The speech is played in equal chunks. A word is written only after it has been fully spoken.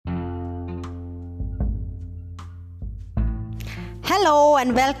Hello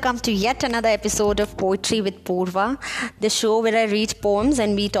and welcome to yet another episode of Poetry with Purva, the show where I read poems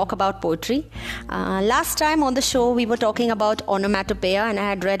and we talk about poetry. Last time on the show we were talking about onomatopoeia and I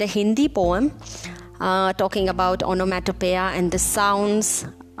had read a Hindi poem talking about onomatopoeia and the sounds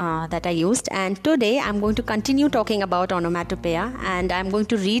that I used, and today I'm going to continue talking about onomatopoeia and I'm going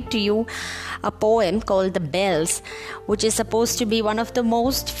to read to you a poem called The Bells, which is supposed to be one of the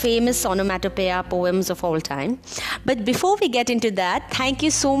most famous onomatopoeia poems of all time. But before we get into that, thank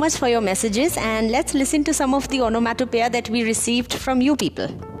you so much for your messages and let's listen to some of the onomatopoeia that we received from you people.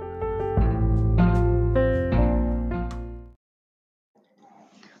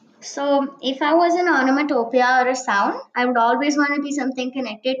 So, if I was an onomatopoeia or a sound, I would always want to be something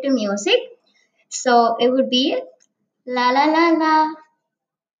connected to music. So, it would be la la la la.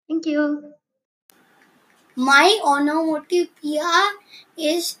 Thank you. My onomatopoeia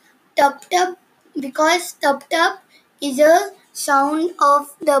is tup tup because tup tup is a sound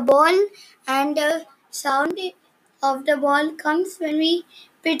of the ball and the sound of the ball comes when we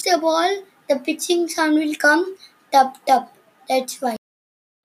pitch the ball. The pitching sound will come tup tup. That's why.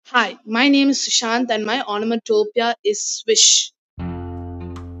 Hi, my name is Sushant and my onomatopoeia is swish.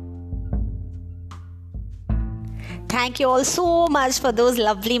 Thank you all so much for those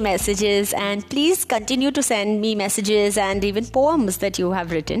lovely messages, and please continue to send me messages and even poems that you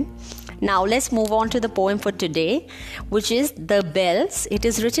have written. Now let's move on to the poem for today, which is The Bells. It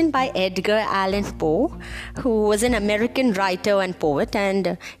is written by Edgar Allan Poe, who was an American writer and poet,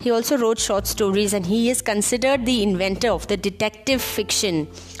 and he also wrote short stories, and he is considered the inventor of the detective fiction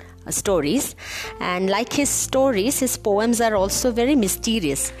stories. And like his stories, his poems are also very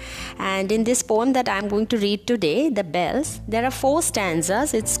mysterious. And in this poem that I'm going to read today, The Bells, there are 4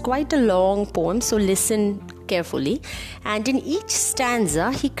 stanzas. It's quite a long poem, so listen carefully. And in each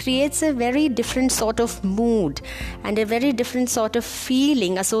stanza, he creates a very different sort of mood and a very different sort of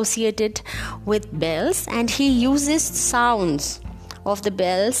feeling associated with bells, and he uses sounds of the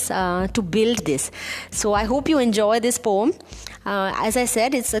bells to build this. So I hope you enjoy this poem. As I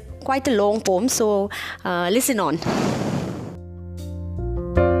said, it's quite a long poem, so listen on.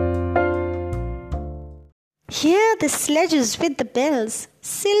 Hear the sledges with the bells,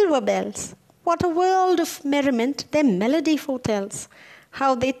 silver bells. What a world of merriment their melody foretells.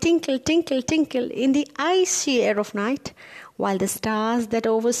 How they tinkle, tinkle, tinkle in the icy air of night, while the stars that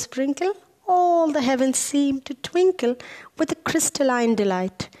oversprinkle all the heavens seem to twinkle with a crystalline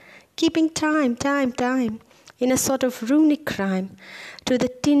delight, keeping time, time, time, in a sort of runic rhyme, to the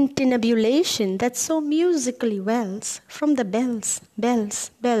tintinnabulation that so musically wells from the bells, bells,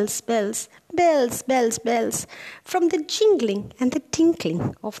 bells, bells, bells, bells, bells, from the jingling and the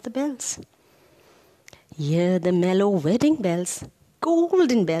tinkling of the bells. Hear the mellow wedding bells,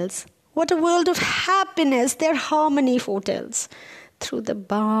 golden bells, what a world of happiness their harmony foretells. Through the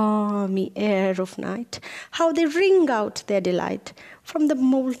balmy air of night, how they ring out their delight from the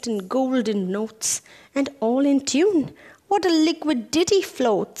molten golden notes, and all in tune, what a liquid ditty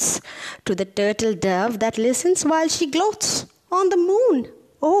floats to the turtle dove that listens while she gloats on the moon.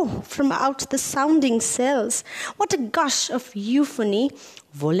 Oh, from out the sounding cells, what a gush of euphony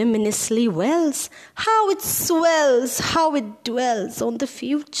voluminously wells. How it swells, how it dwells on the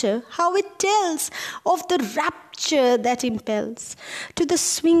future, how it tells of the rapture that impels to the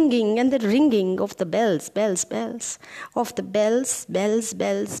swinging and the ringing of the bells, bells, bells, of the bells, bells,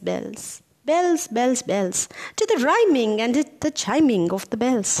 bells, bells, bells, bells, bells, to the rhyming and the chiming of the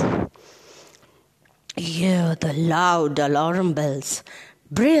bells. Hear the loud alarm bells,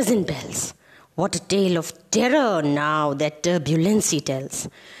 brazen bells. What a tale of terror now that turbulency tells.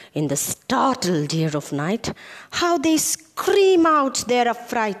 In the startled ear of night, how they scream out their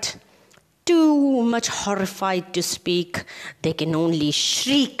affright. Too much horrified to speak, they can only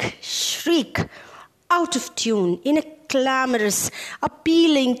shriek, shriek, out of tune, in a clamorous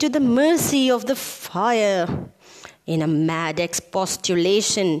appealing to the mercy of the fire. In a mad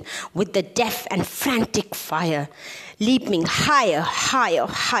expostulation with the deaf and frantic fire, leaping higher, higher,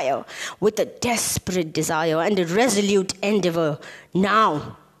 higher, with a desperate desire and a resolute endeavor,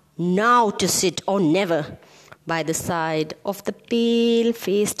 now to sit or never, by the side of the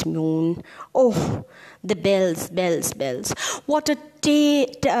pale-faced moon. Oh, the bells, bells, bells, what a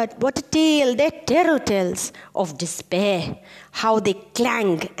tale their terror tells of despair, how they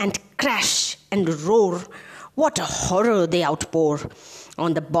clang and crash and roar. What a horror they outpour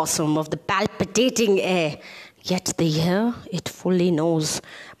on the bosom of the palpitating air. Yet the ear, it fully knows,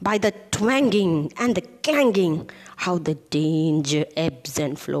 by the twanging and the clanging, how the danger ebbs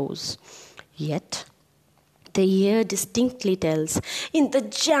and flows. Yet The ear distinctly tells, in the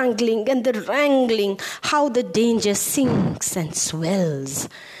jangling and the wrangling, how the danger sinks and swells.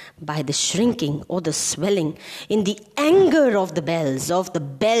 By the shrinking or the swelling, in the anger of the bells, of the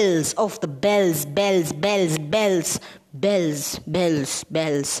bells, of the bells, bells, bells, bells, bells, bells,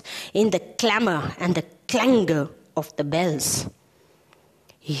 bells, in the clamour and the clangour of the bells.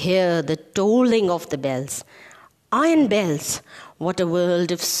 Hear the tolling of the bells, iron bells, what a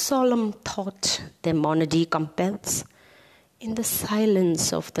world of solemn thought their monody compels. In the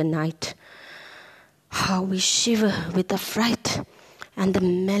silence of the night, how we shiver with affright, and the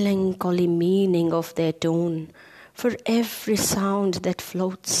melancholy meaning of their tone, for every sound that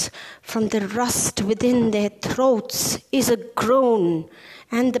floats from the rust within their throats is a groan,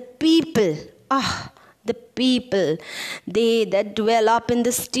 and the people, the people, they that dwell up in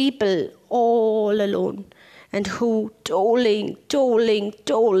the steeple, all alone, and who, tolling, tolling,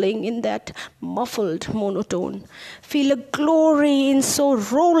 tolling in that muffled monotone, feel a glory in so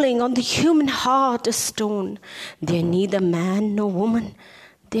rolling on the human heart a stone. They're neither man nor woman,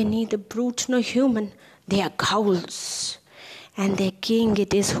 they're neither brute nor human, they are ghouls. And their king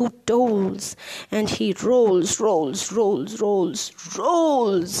it is who tolls, and he rolls, rolls, rolls, rolls,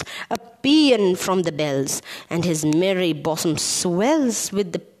 rolls a paean from the bells, and his merry bosom swells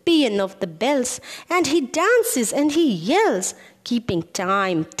with the paean of the bells, and he dances and he yells, keeping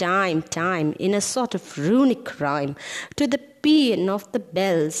time, time, time, in a sort of runic rhyme, to the paean of the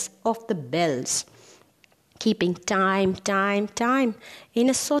bells, of the bells. Keeping time, time, time, in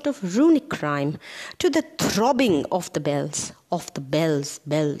a sort of runic rhyme, to the throbbing of the bells,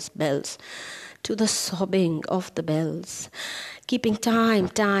 bells, bells, to the sobbing of the bells. Keeping time,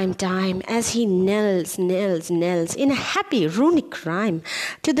 time, time, as he knells, knells, knells, in a happy runic rhyme,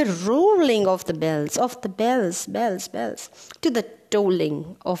 to the rolling of the bells, bells, bells, to the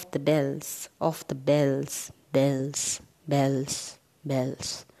tolling of the bells, bells, bells, bells,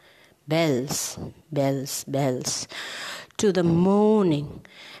 bells. Bells, bells, bells, to the moaning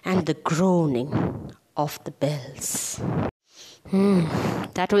and the groaning of the bells.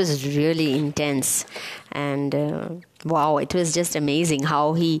 That was really intense, and wow, it was just amazing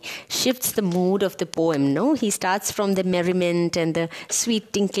how he shifts the mood of the poem. No, he starts from the merriment and the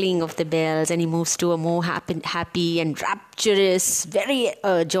sweet tinkling of the bells, and he moves to a more happy and rapturous, very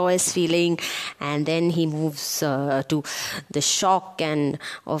joyous feeling, and then he moves to the shock and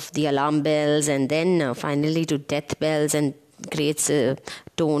of the alarm bells, and then finally to death bells, and creates a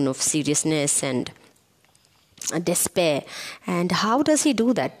tone of seriousness and despair. And how does he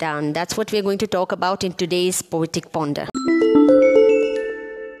do that? And that's what we're going to talk about in today's Poetic Ponder.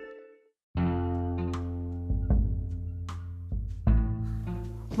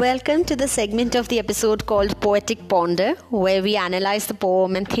 Welcome to the segment of the episode called Poetic Ponder, where we analyze the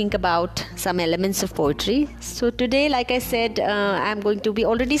poem and think about some elements of poetry. So today, like I said, we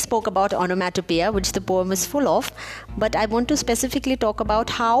already spoke about onomatopoeia, which the poem is full of, but I want to specifically talk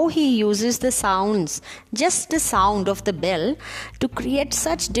about how he uses the sounds, just the sound of the bell, to create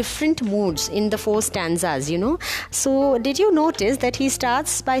such different moods in the 4 stanzas, So did you notice that he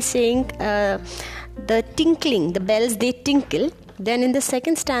starts by saying the tinkling, the bells, they tinkle. Then in the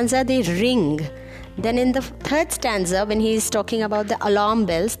second stanza, they ring. Then in the third stanza, when he is talking about the alarm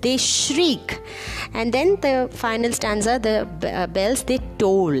bells, they shriek. And then the final stanza, the bells, they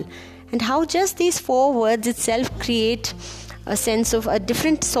toll. And how just these 4 words itself create a sense of a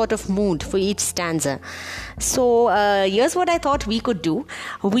different sort of mood for each stanza. So here's what I thought we could do.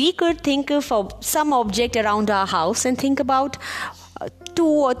 We could think of some object around our house and think about 2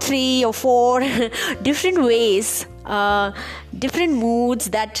 or 3 or 4 different ways, different moods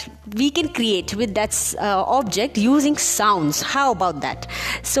that we can create with that object using sounds. How about that?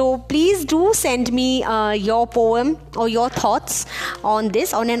 So please do send me your poem or your thoughts on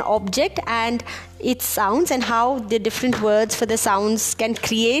this, on an object and its sounds, and how the different words for the sounds can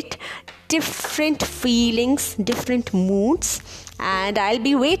create different feelings, different moods. And I'll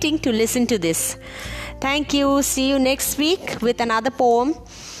be waiting to listen to this. Thank you. See you next week with another poem.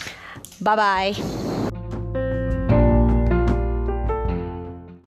 Bye-bye.